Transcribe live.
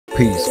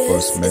Peace,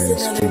 BusMan.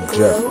 It's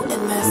Geoffrey.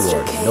 You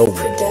already know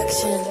me.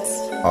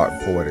 Art,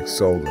 poetic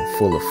soul in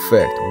full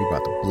effect. We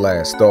about to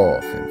blast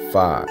off in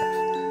 5,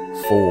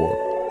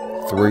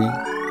 4, 3,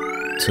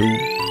 2.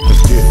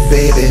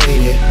 Baby,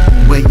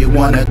 where you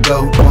wanna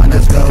go? Go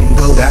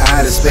to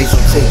outer space,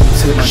 I'll take you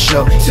to my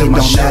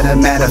show.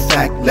 Matter of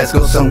fact, let's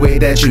go somewhere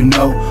that you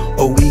know.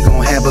 Oh, we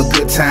gon' have a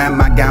good time.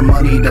 I got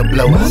money to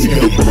blow.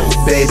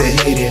 Baby,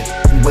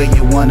 where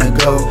you wanna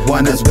go?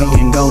 We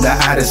can go to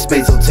outer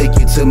space, I'll take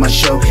you to my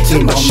show.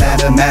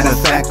 Matter of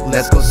fact,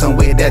 let's go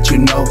somewhere that you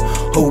know.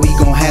 Oh, we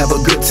gon' have a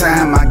good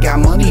time. I got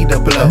money to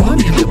blow.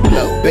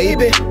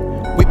 Baby,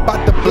 we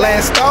bout to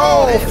blast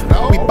off.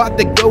 We bout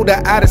to go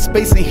to outer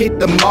space and hit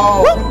the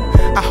mall.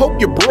 I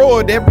hope you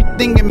brought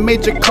everything in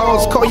major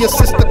calls. Call your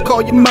sister,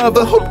 call your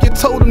mother. Hope you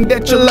told them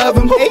that you love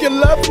him. Hope you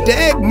love him.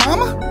 Dag,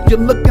 mama, you're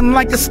looking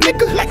like a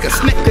snicker.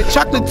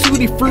 Chocolate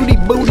tutti fruity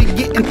booty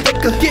getting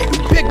thicker.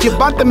 You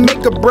about to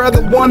make a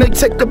brother wanna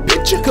take a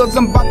picture. Cause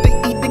I'm about to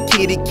eat the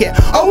kitty cat.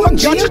 Oh, I'm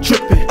John, you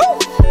tripping.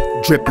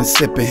 Drippin',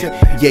 sippin',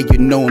 yeah, you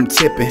know I'm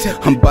tippin'.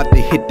 I'm about to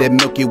hit that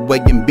Milky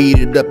Way and beat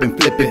it up and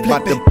flip it.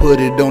 About to put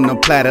it on the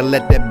platter,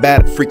 let that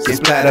batter freaking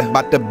splatter.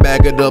 About to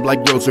bag it up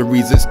like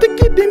groceries and stick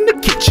it in the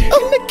kitchen.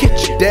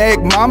 Dag,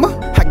 mama,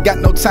 I got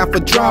no time for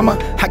drama.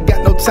 I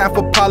got no time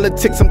for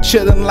politics, I'm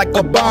chillin' like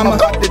Obama.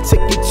 About to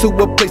take you to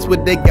a place where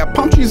they got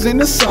palm trees in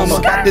the summer.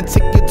 About to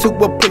take you to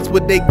a place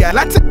where they got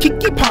lots of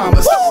Kiki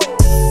Palmers.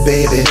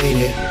 Baby,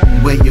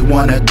 where you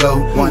wanna go?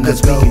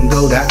 Cause we can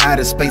go to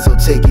outer space, I'll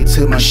take you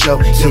to my show.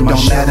 It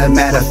don't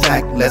matter of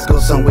fact, let's go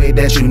somewhere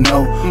that you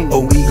know.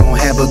 Oh, we gon'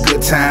 have a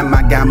good time,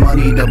 I got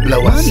money to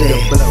blow. I said,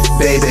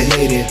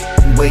 baby,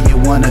 where you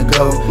wanna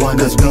go?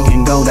 Cause we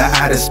can go to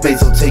outer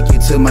space, I'll take you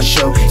to my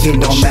show. It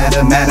don't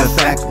matter of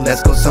fact,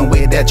 let's go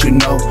somewhere that you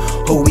know.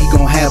 Oh, we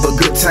gon' have a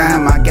good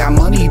time, I got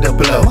money to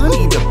blow.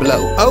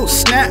 Oh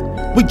snap,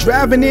 we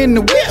driving in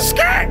the whip.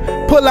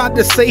 Pull out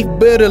the safe,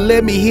 better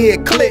let me hear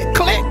it click.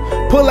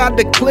 Pull out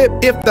the clip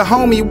if the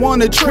homie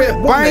wanna trip.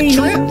 I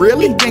ain't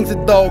really gangsta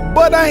dog,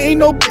 but I ain't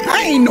no.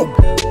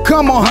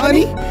 Come on,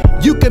 honey,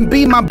 you can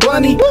be my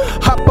bunny.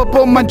 Hop up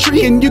on my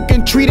tree and you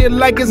can treat it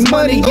like it's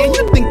money. Yeah,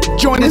 you think the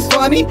joint is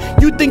funny?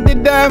 You think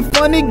that I'm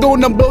funny?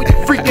 Gonna blow your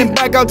freaking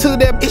back out to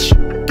that bitch.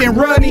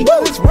 Runny,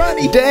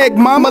 dag,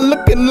 mama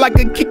looking like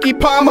a Kiki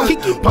Palmer.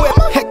 Well,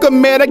 heck,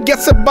 I'm mad, I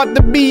guess about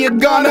to be a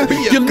goner.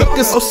 You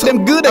looking so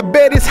damn good, I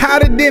bet it's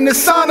hotter than the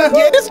sauna.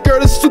 Yeah, this girl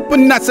is super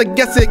nice, I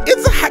guess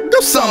it's a hot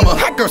girl summer.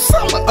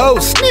 Oh,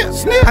 snap,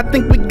 I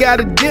think we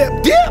gotta dip.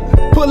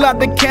 Pull out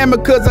the camera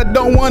cause I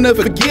don't wanna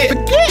forget.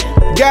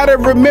 Gotta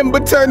remember,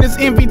 turn this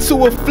envy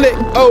to a flick.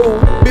 Oh,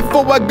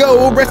 before I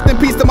go, rest in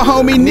peace to my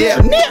homie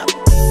Nip.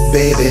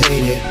 Baby,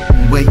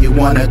 where you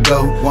wanna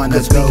go?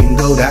 Cause we can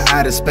go to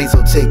outer space,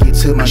 I'll take you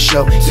to my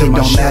show. It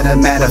don't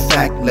matter of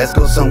fact, let's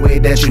go somewhere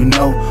that you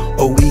know.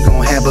 Oh, we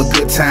gon' have a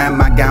good time,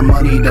 I got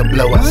money to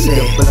blow. I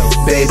said,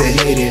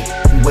 baby,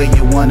 where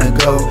you wanna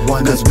go?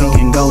 Cause we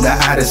can go to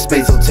outer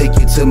space, I'll take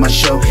you to my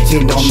show.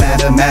 It don't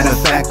matter of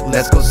fact,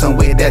 let's go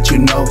somewhere that you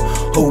know.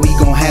 Oh, we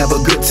gon' have a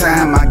good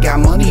time, I got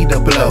money to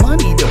blow.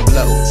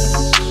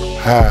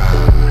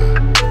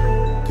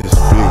 This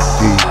big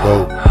D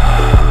boat.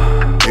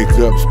 Big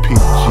ups,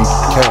 PG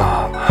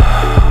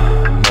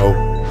Cameo.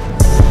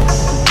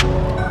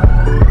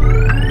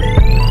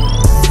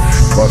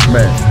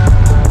 BusMan.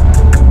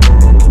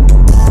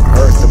 I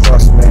heard the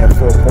BusMan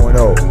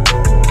 4.0.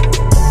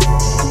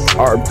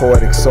 Art and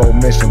poetic soul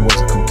mission was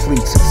a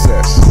complete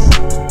success.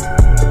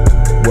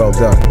 Well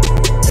done.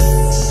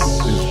 This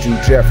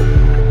is Geoffrey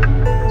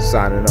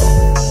signing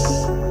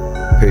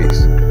off.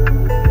 Peace.